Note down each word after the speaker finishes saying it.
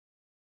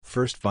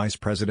First Vice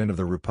President of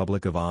the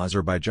Republic of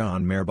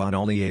Azerbaijan Mehriban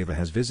Aliyeva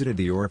has visited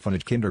the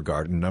orphanage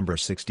kindergarten number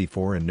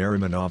 64 in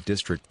Narimanov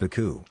district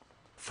Baku.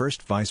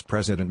 First Vice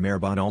President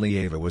Mehriban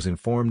Aliyeva was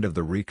informed of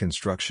the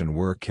reconstruction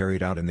work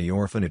carried out in the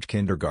orphanage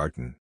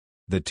kindergarten.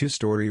 The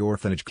two-story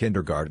orphanage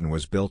kindergarten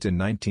was built in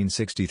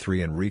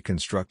 1963 and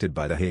reconstructed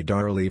by the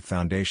Haydar Aliyev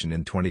Foundation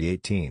in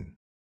 2018.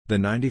 The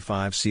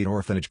 95-seat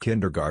orphanage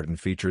kindergarten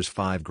features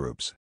 5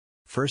 groups.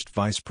 First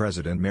Vice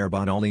President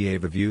Mehriban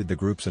Aliyeva viewed the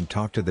groups and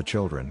talked to the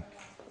children.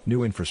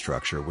 New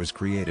infrastructure was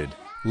created,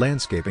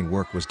 landscaping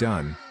work was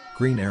done,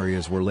 green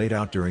areas were laid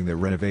out during the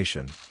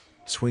renovation.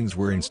 Swings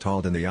were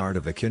installed in the yard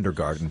of the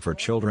kindergarten for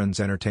children's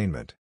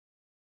entertainment.